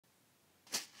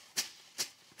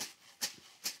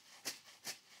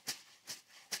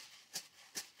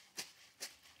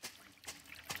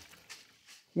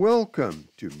Welcome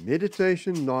to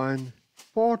Meditation 9,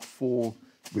 Part 4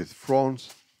 with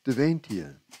Franz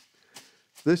Devantier.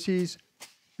 This is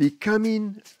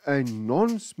Becoming a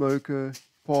Non-Smoker,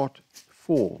 Part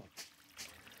 4.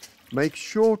 Make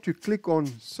sure to click on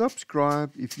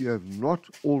subscribe if you have not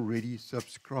already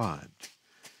subscribed.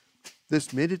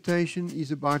 This meditation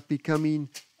is about becoming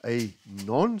a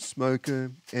non-smoker,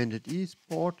 and it is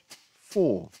Part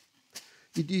 4.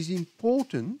 It is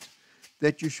important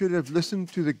that you should have listened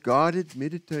to the guided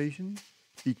meditation,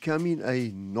 Becoming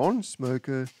a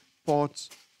Non-Smoker, Parts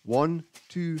 1,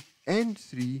 2, and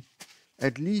 3,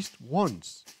 at least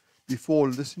once before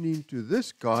listening to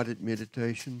this guided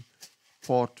meditation,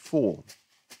 Part 4.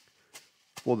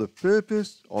 For the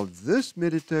purpose of this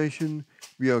meditation,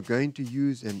 we are going to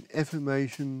use an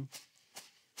affirmation,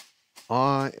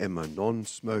 I am a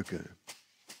non-smoker.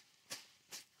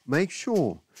 Make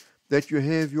sure that you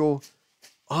have your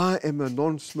I am a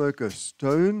non-smoker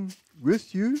stone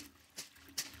with you.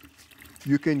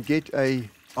 You can get a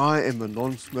I am a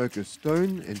non-smoker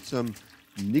stone and some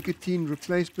nicotine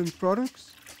replacement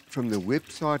products from the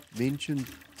website mentioned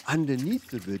underneath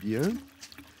the video,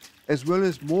 as well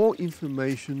as more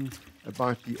information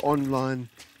about the online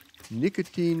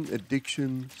nicotine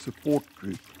addiction support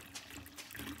group.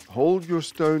 Hold your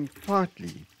stone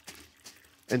tightly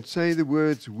and say the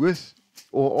words with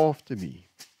or after me.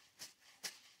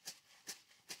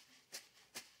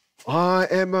 I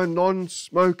am a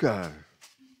non-smoker.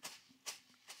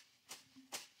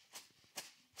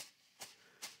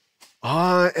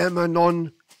 I am a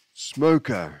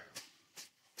non-smoker.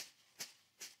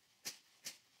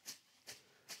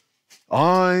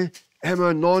 I am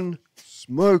a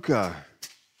non-smoker.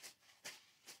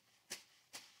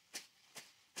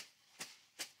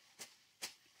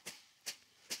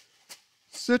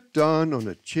 Sit down on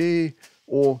a chair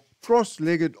or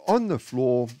cross-legged on the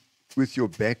floor with your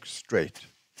back straight.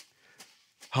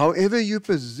 However you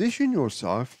position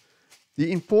yourself,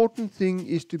 the important thing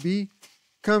is to be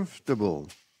comfortable.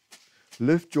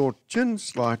 Lift your chin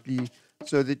slightly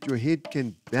so that your head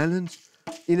can balance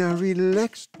in a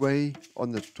relaxed way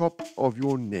on the top of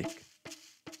your neck.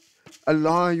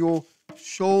 Allow your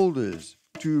shoulders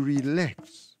to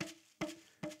relax.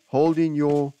 Holding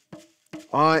your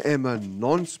I am a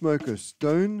non-smoker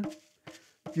stone,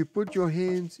 you put your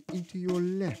hands into your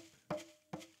lap.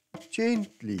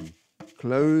 Gently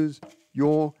close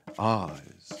your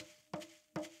eyes.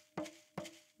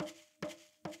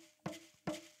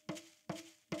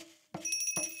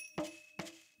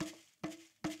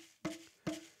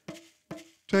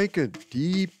 Take a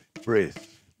deep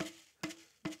breath.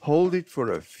 Hold it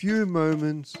for a few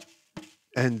moments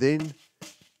and then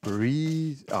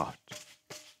breathe out.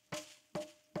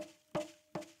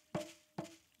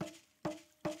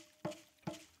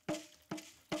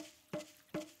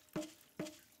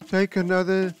 Take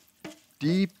another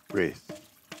deep breath.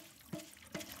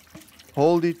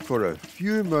 Hold it for a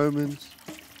few moments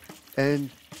and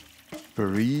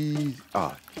breathe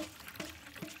out.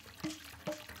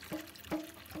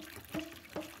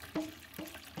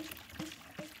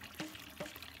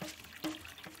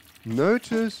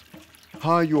 Notice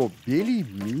how your belly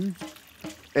moves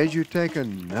as you take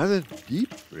another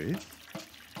deep breath.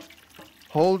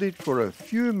 Hold it for a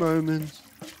few moments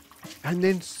and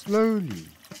then slowly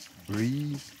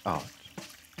breathe out.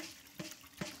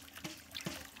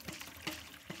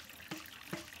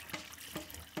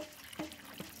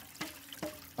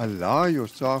 Allow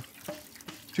yourself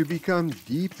to become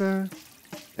deeper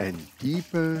and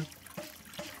deeper,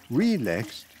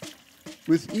 relaxed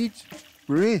with each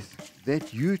breath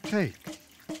that you take.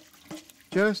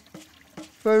 Just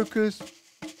focus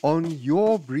on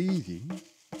your breathing,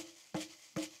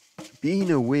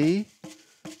 being aware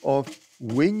of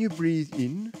when you breathe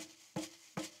in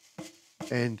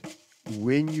and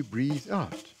when you breathe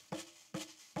out.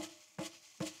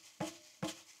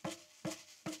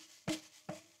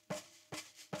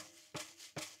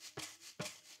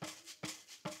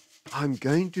 I'm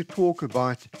going to talk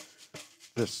about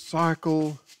the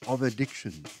cycle of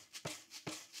addiction.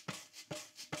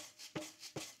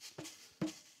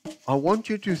 I want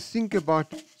you to think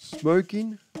about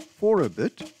smoking for a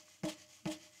bit.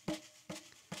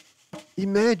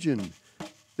 Imagine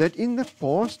that in the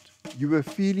past you were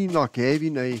feeling like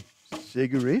having a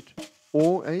cigarette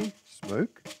or a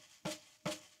smoke.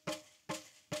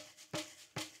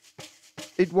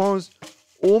 It was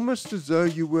almost as though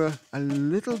you were a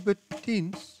little bit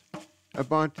tense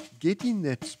about getting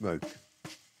that smoke.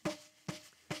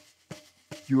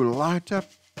 You light up,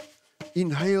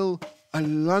 inhale a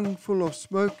lungful of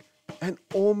smoke, and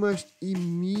almost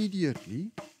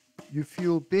immediately you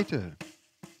feel better.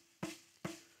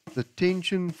 the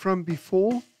tension from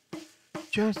before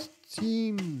just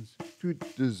seems to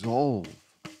dissolve.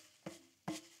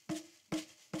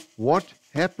 What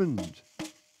happened?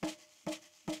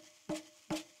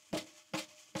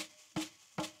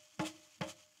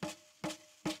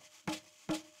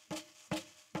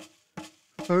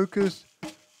 Focus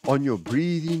on your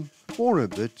breathing for a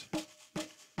bit,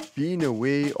 being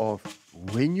aware of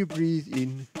when you breathe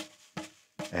in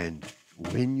and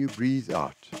when you breathe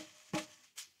out.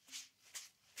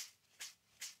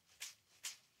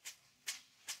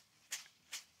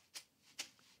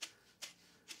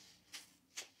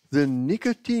 The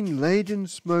nicotine-laden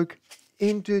smoke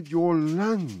entered your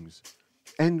lungs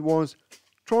and was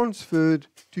transferred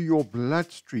to your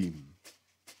bloodstream.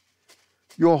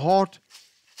 Your heart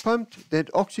pumped that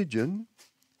oxygen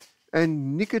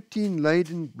and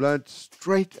nicotine-laden blood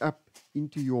straight up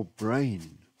into your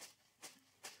brain,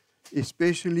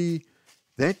 especially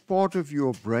that part of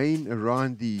your brain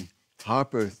around the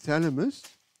hypothalamus,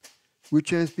 which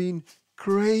has been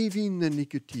craving the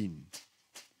nicotine.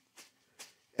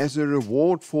 As a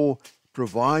reward for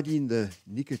providing the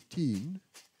nicotine,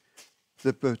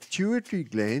 the pituitary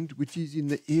gland, which is in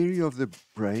the area of the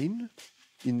brain,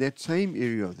 in that same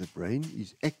area of the brain,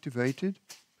 is activated,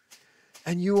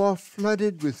 and you are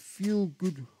flooded with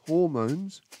feel-good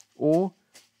hormones or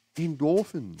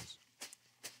endorphins,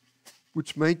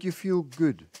 which make you feel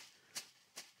good.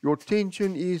 Your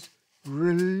tension is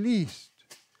released,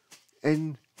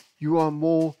 and you are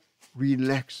more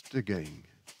relaxed again.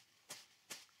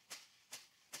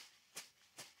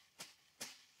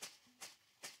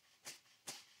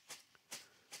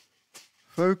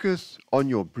 Focus on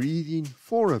your breathing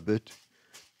for a bit,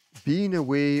 being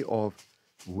aware of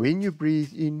when you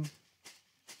breathe in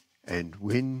and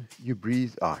when you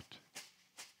breathe out.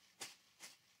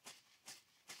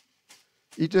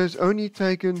 It has only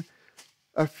taken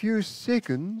a few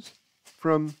seconds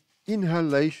from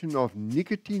inhalation of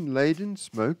nicotine-laden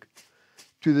smoke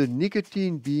to the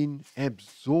nicotine being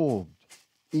absorbed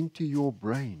into your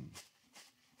brain.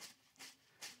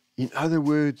 In other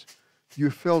words, you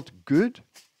felt good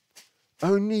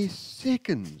only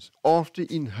seconds after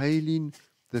inhaling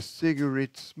the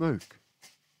cigarette smoke.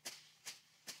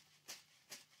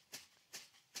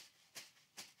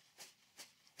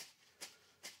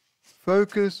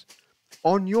 Focus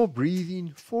on your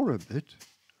breathing for a bit,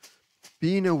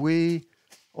 being aware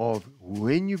of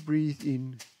when you breathe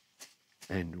in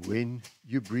and when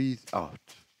you breathe out.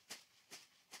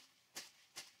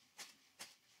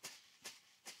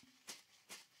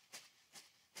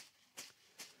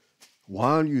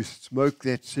 While you smoke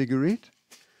that cigarette,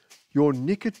 your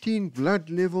nicotine blood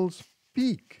levels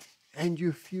peak and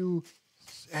you feel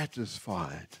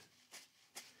satisfied.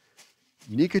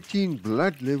 Nicotine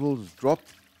blood levels drop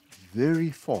very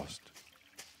fast.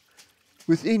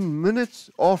 Within minutes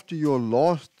after your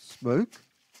last smoke,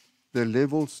 the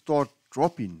levels start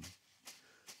dropping.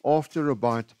 After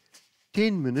about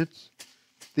 10 minutes,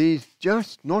 there's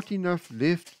just not enough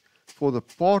left for the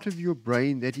part of your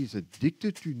brain that is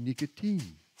addicted to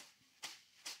nicotine.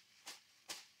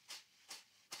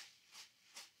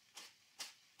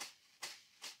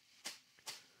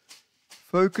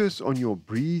 Focus on your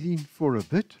breathing for a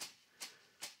bit,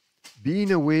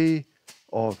 being aware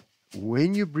of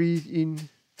when you breathe in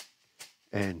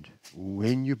and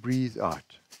when you breathe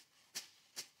out.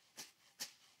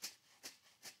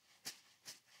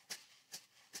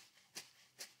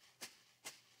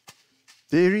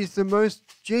 There is the most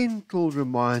gentle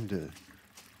reminder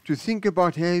to think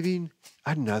about having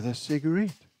another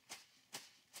cigarette.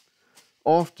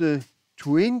 After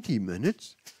 20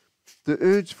 minutes, the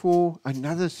urge for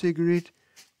another cigarette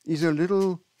is a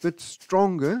little bit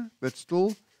stronger, but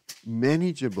still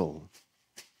manageable.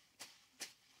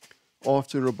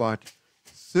 After about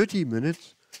 30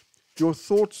 minutes, your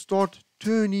thoughts start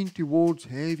turning towards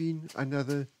having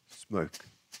another smoke.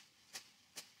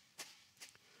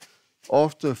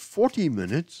 After 40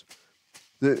 minutes,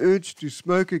 the urge to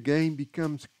smoke again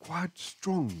becomes quite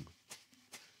strong.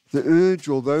 The urge,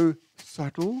 although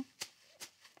subtle,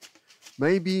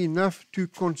 may be enough to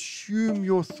consume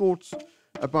your thoughts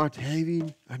about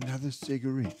having another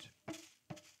cigarette.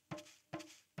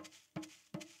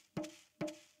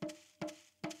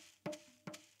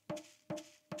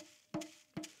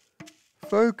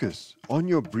 Focus on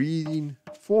your breathing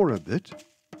for a bit,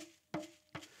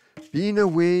 being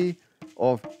aware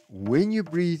of when you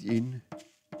breathe in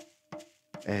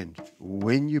and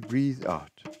when you breathe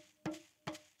out.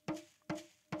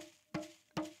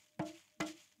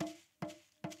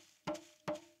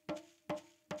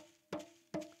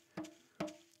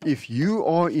 If you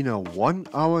are in a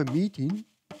 1-hour meeting,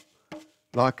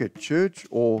 like a church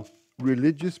or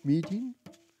religious meeting,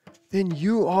 then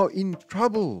you are in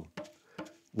trouble.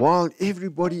 While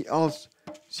everybody else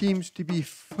seems to be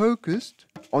focused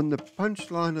on the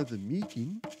punchline of the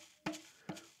meeting,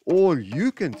 all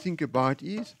you can think about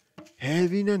is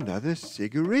having another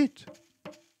cigarette.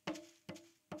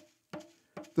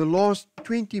 The last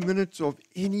 20 minutes of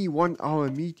any 1 hour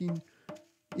meeting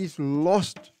is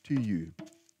lost to you.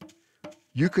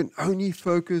 You can only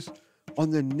focus on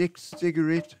the next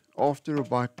cigarette after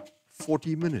about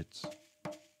 40 minutes.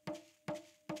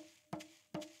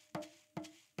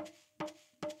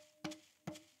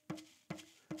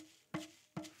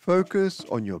 Focus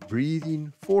on your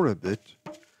breathing for a bit,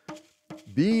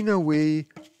 being aware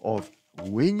of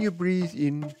when you breathe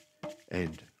in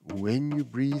and when you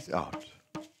breathe out.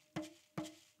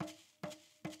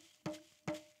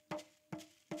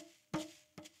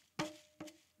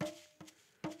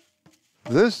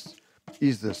 This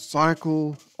is the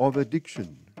cycle of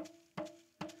addiction.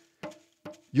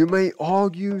 You may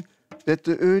argue that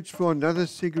the urge for another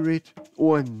cigarette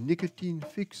or a nicotine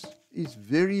fix is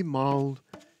very mild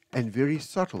and very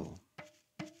subtle.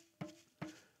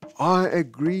 I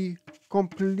agree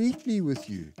completely with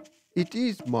you. It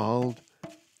is mild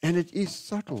and it is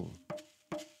subtle.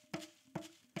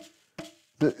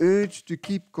 The urge to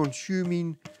keep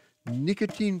consuming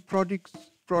nicotine products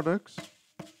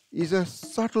is a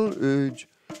subtle urge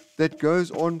that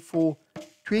goes on for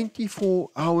 24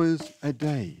 hours a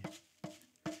day,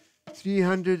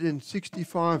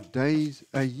 365 days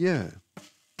a year.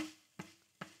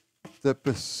 The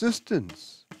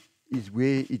persistence is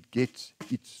where it gets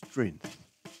its strength.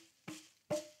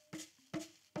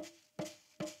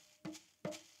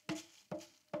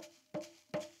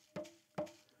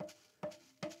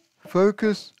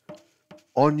 Focus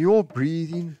on your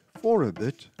breathing for a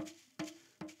bit,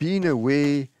 being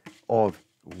aware of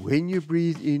when you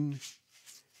breathe in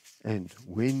and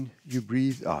when you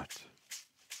breathe out.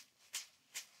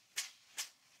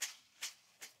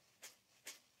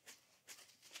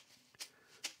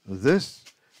 This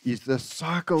is the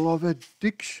cycle of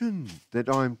addiction that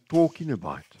I'm talking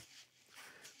about.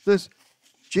 This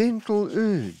gentle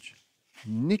urge,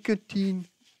 nicotine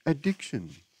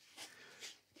addiction.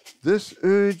 This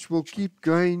urge will keep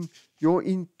going your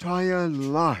entire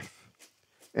life.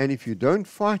 And if you don't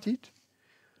fight it,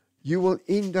 you will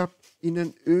end up in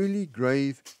an early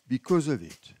grave because of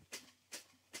it.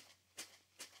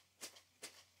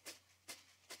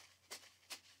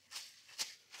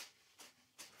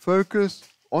 Focus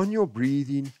on your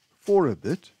breathing for a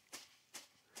bit,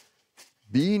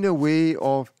 being aware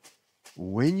of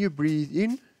when you breathe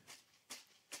in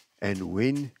and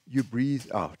when you breathe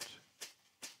out.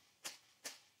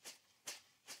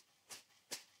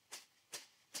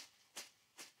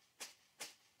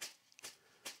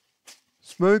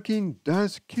 Smoking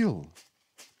does kill.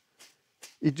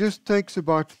 It just takes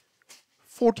about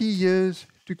 40 years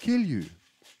to kill you.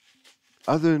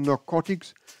 Other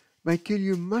narcotics may kill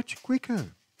you much quicker.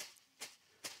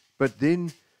 But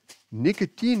then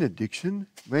nicotine addiction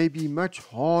may be much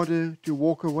harder to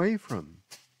walk away from.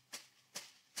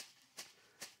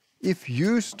 If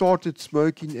you started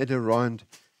smoking at around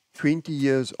 20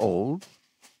 years old,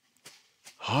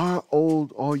 how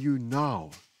old are you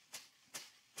now?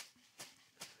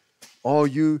 Are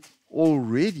you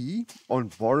already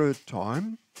on borrowed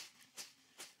time?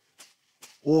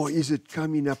 Or is it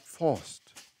coming up fast?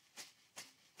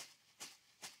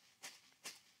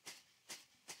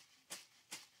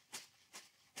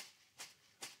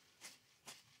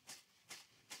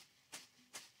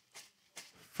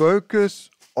 Focus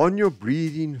on your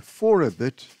breathing for a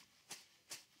bit,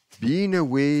 being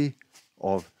aware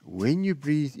of when you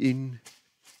breathe in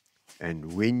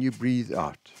and when you breathe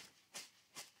out.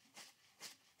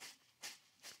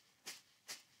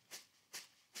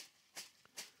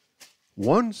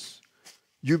 Once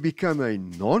you become a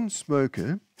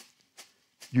non-smoker,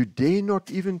 you dare not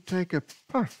even take a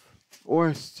puff or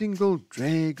a single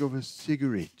drag of a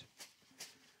cigarette.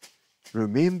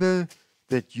 Remember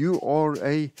that you are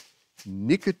a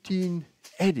nicotine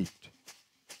addict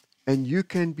and you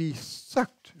can be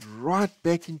sucked right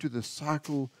back into the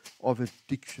cycle of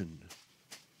addiction.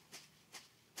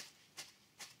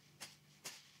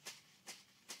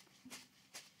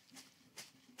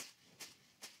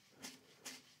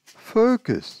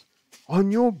 Focus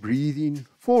on your breathing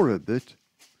for a bit,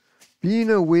 being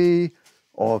aware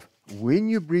of when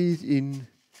you breathe in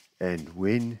and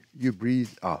when you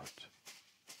breathe out.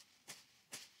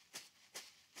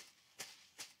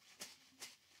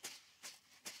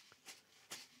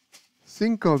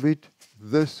 Think of it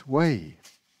this way.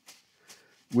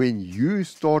 When you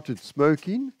started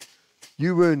smoking,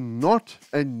 you were not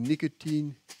a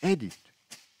nicotine addict.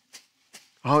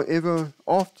 However,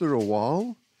 after a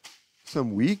while,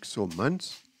 some weeks or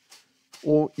months,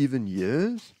 or even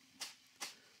years,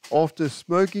 after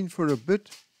smoking for a bit,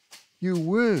 you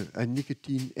were a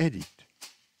nicotine addict.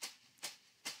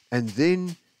 And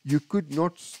then you could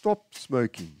not stop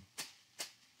smoking.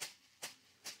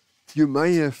 You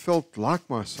may have felt like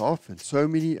myself and so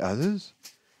many others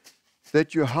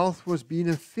that your health was being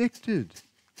affected,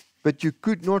 but you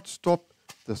could not stop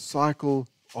the cycle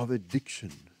of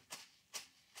addiction.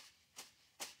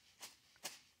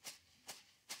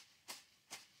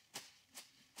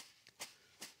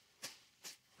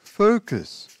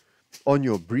 Focus on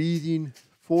your breathing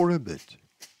for a bit.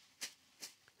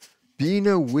 Being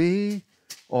aware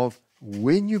of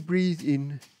when you breathe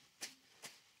in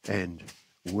and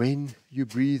when you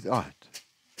breathe out.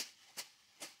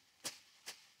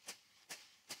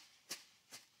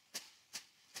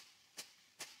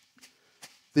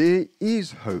 There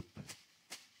is hope.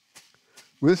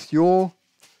 With your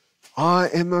I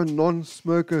am a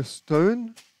non-smoker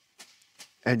stone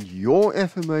and your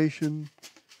affirmation,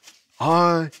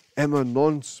 I am a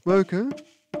non-smoker,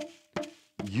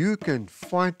 you can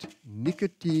fight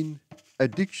nicotine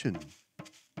addiction.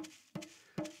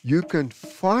 You can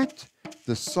fight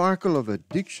the cycle of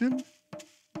addiction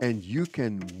and you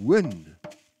can win.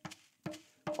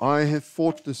 I have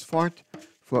fought this fight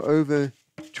for over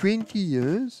 20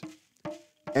 years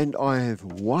and I have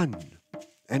won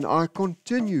and I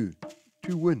continue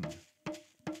to win.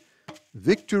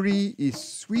 Victory is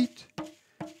sweet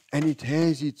and it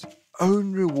has its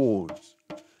own rewards,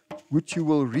 which you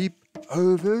will reap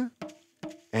over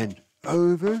and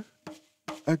over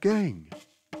again.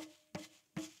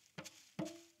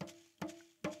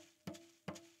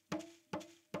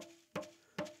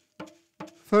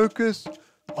 Focus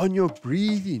on your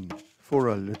breathing for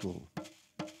a little.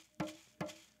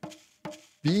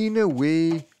 Being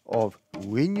aware of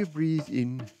when you breathe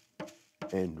in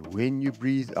and when you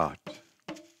breathe out.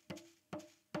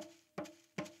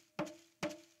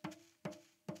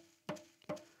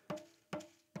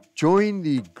 Join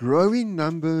the growing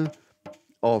number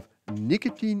of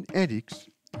nicotine addicts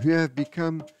who have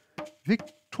become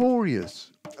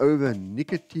victorious over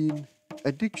nicotine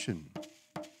addiction.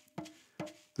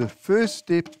 The first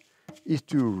step is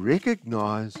to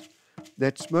recognize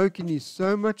that smoking is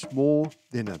so much more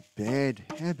than a bad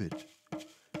habit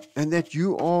and that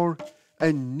you are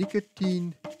a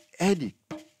nicotine addict.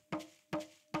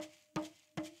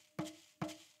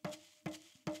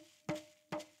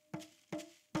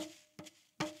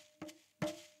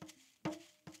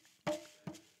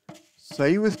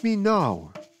 Say with me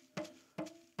now,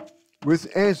 with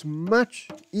as much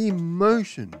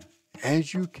emotion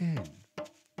as you can,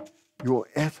 your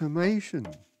affirmation.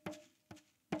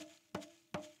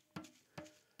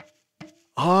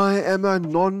 I am a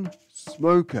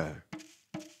non-smoker.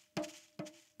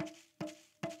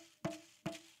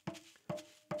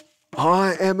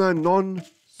 I am a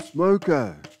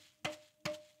non-smoker.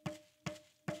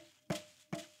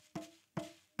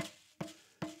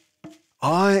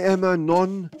 I am a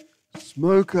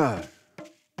non-smoker.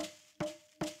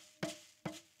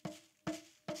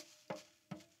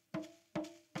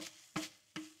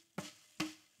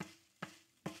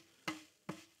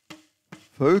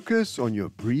 Focus on your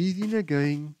breathing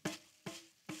again,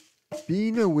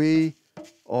 being aware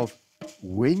of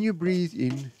when you breathe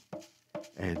in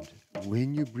and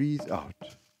when you breathe out.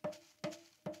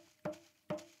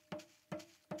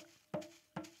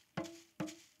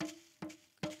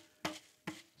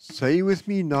 Say with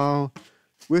me now,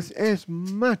 with as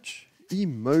much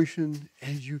emotion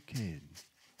as you can.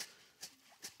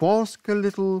 Bask a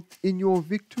little in your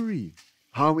victory,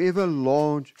 however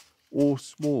large or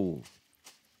small.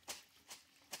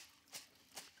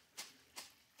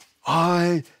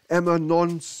 I am a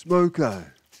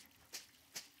non-smoker.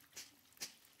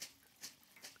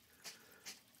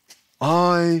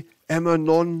 I am a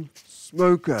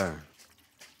non-smoker.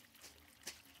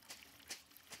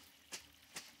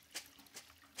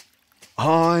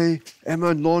 I am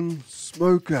a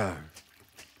non-smoker.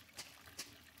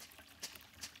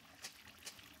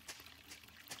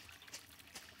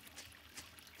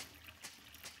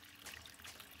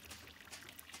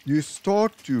 You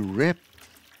start to wrap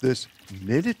this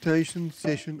meditation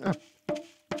session up.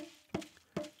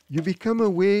 You become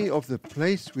aware of the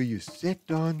place where you sat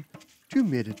down to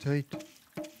meditate.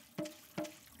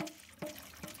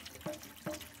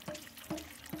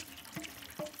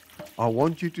 I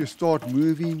want you to start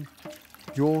moving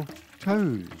your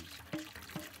toes,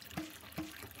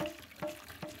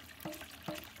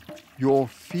 your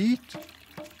feet,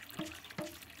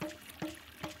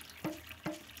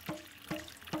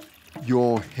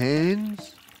 your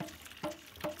hands,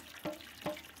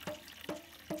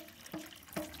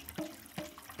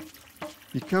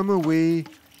 become aware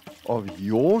of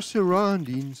your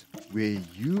surroundings where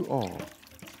you are.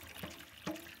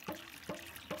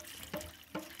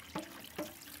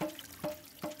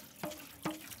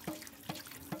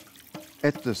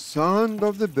 At the sound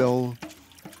of the bell,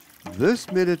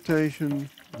 this meditation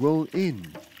will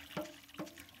end.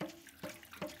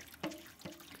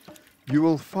 You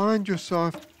will find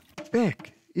yourself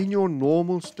back in your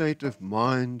normal state of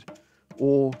mind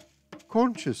or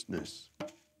consciousness.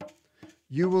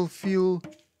 You will feel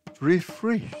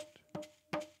refreshed.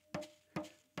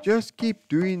 Just keep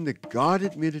doing the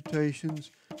guided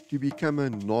meditations to become a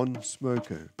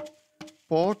non-smoker.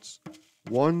 Parts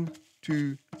 1,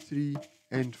 2, 3,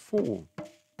 and 4.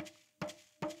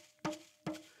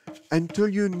 Until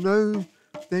you know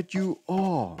that you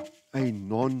are a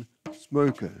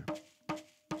non-smoker.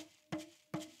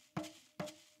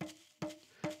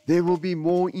 There will be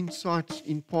more insights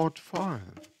in part 5.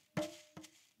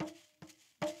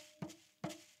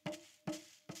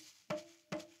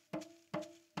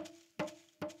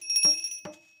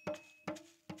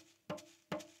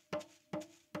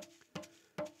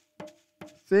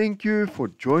 Thank you for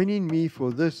joining me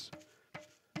for this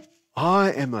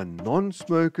I Am a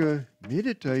Non-Smoker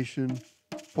meditation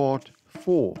part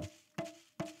 4.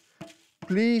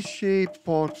 Please share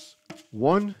parts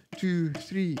 1, 2,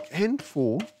 3 and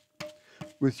 4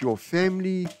 with your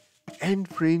family and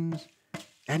friends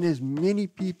and as many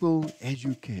people as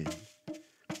you can.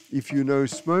 If you know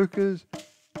smokers,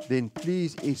 then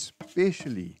please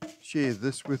especially share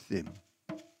this with them.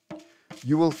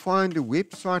 You will find a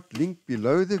website link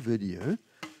below the video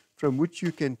from which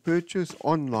you can purchase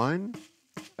online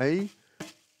I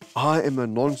Am a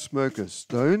Non-Smoker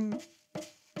stone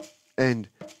and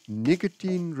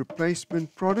nicotine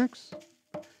replacement products,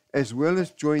 as well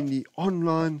as join the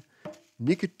online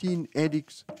Nicotine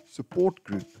Addicts support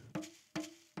group.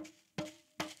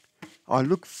 I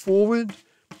look forward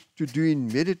to doing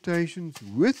meditations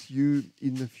with you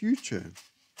in the future.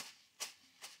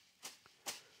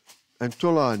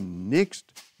 Until our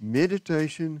next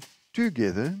meditation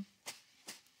together,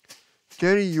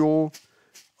 carry your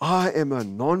I Am a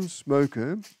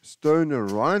Non-Smoker stone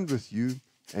around with you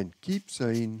and keep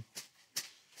saying,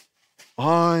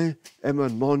 I am a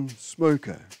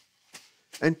non-smoker,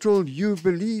 until you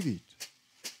believe it.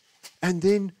 And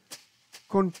then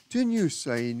continue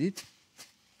saying it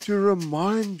to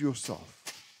remind yourself